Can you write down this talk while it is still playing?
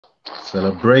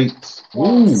Celebrate.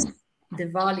 Ooh. Of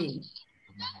Diwali.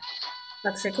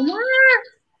 Akshay Kumar.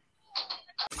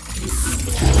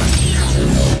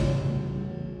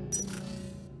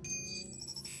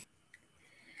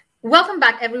 Welcome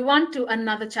back, everyone, to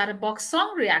another Chatterbox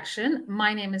song reaction.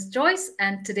 My name is Joyce,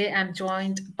 and today I'm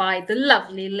joined by the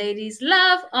lovely ladies.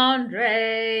 Love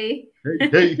Andre.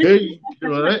 Hey.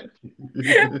 You all right?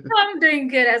 I'm doing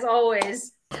good as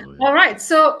always. All right,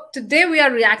 so today we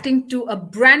are reacting to a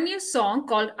brand new song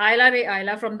called Aila Re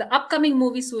Aila from the upcoming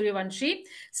movie Sooryavanshi,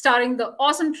 starring the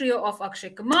awesome trio of Akshay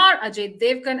Kumar, Ajay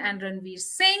Devgn, and Ranveer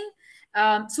Singh.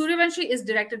 Sooryavanshi is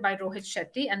directed by Rohit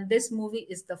Shetty, and this movie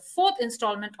is the fourth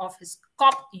installment of his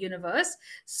cop universe.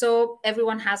 So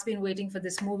everyone has been waiting for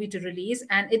this movie to release,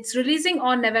 and it's releasing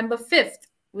on November 5th,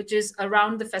 which is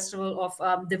around the festival of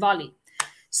Diwali.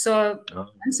 So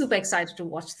I'm super excited to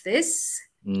watch this.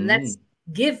 Let's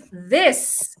give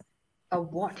this a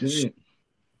watch. Okay.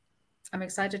 I'm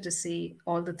excited to see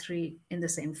all the three in the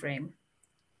same frame.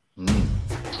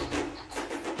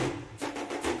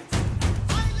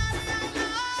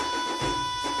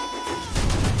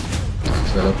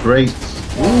 Celebrate.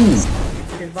 Ooh.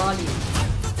 Diwali.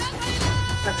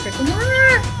 Akshay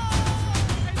Kumar.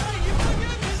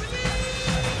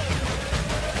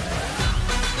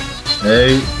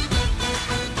 Hey.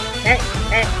 Hey.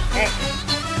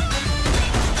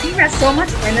 He has so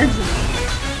much energy.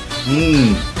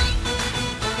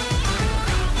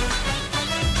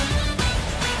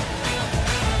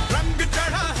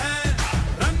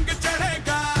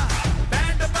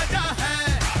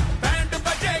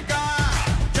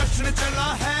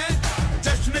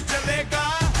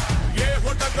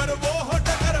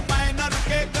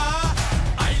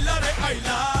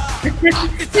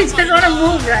 He's just on a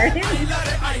move, right? You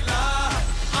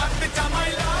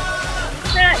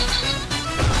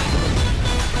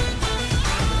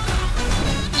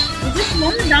just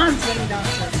want to dance when he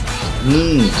dances.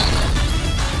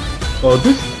 Oh,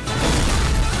 this.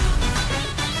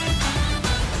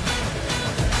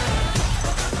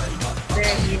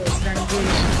 There he is,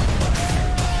 Ranveer.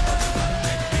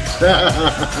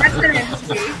 That's an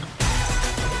entry.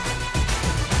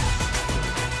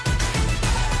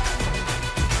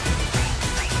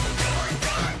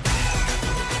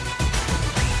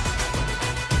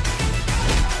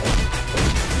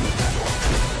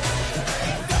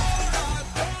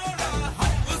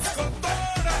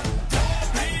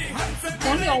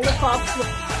 Only all the cops.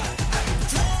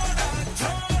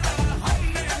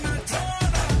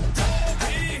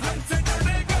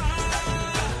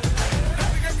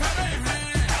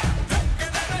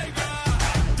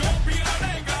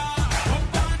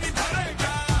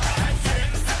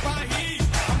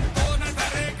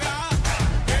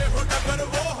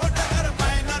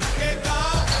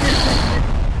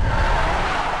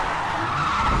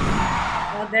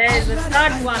 Oh, there is the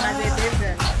third one, Ajay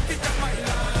Devgn.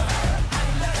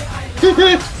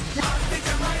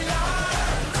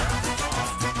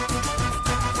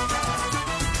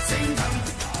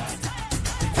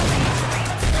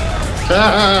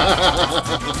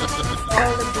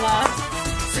 All the glass.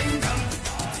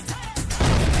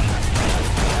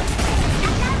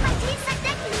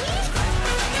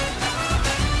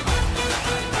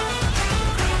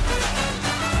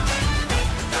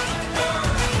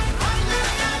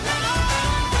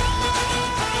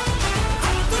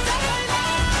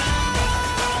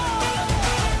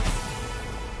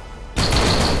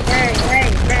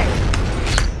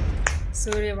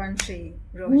 Sooryavanshi,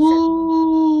 Rohit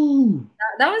Shetty.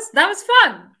 That was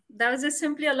fun. That was just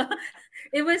simply a lot.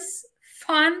 It was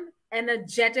fun,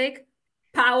 energetic,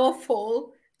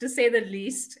 powerful, to say the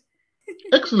least.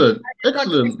 Excellent.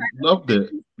 Loved it.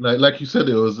 Like you said,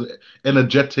 it was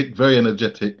energetic, very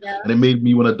energetic, and it made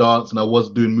me want to dance. And I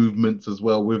was doing movements as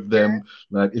well with them.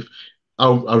 Like if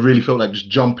I really felt like just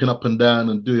jumping up and down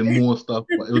and doing more stuff.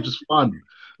 But it was just fun.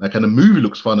 Like, and the movie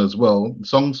looks fun as well. The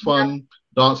song's fun,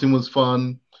 dancing was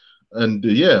fun, and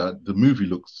yeah, the movie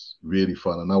looks really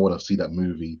fun. And I want to see that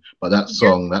movie. But that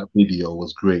song, that video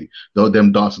was great.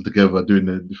 Them dancing together, doing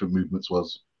the different movements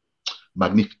was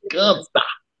magnificent.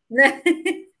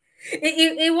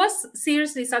 It was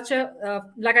seriously such a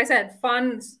like I said,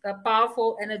 fun,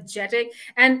 powerful, energetic,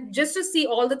 and just to see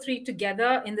all the three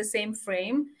together in the same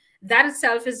frame, that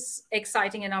itself is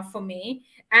exciting enough for me.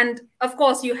 And of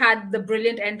course, you had the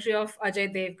brilliant entry of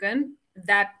Ajay Devgn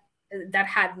that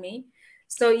had me.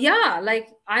 So yeah, like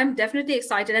I'm definitely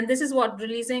excited, and this is what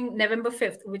releasing November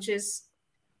 5th, which is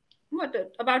what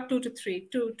about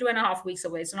 2.5 weeks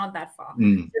away, so not that far.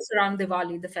 Just around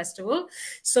Diwali, the festival.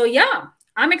 So yeah,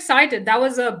 I'm excited. That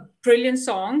was a brilliant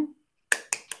song.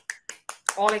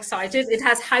 all excited. It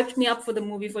has hyped me up for the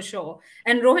movie for sure.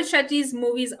 And Rohit Shetty's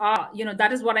movies are,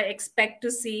 that is what I expect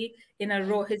to see in a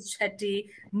Rohit Shetty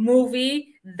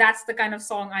movie. That's the kind of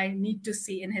song I need to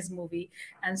see in his movie.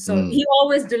 And so he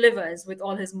always delivers with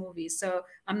all his movies. So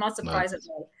I'm not surprised at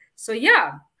all. So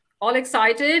yeah, all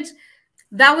excited.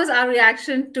 That was our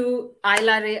reaction to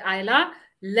Aila Re Aila.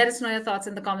 Let us know your thoughts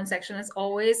in the comment section as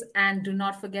always. And do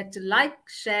not forget to like,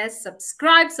 share,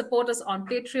 subscribe, support us on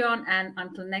Patreon. And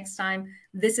until next time,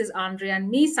 this is Andrea and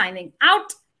me signing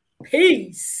out.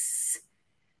 Peace.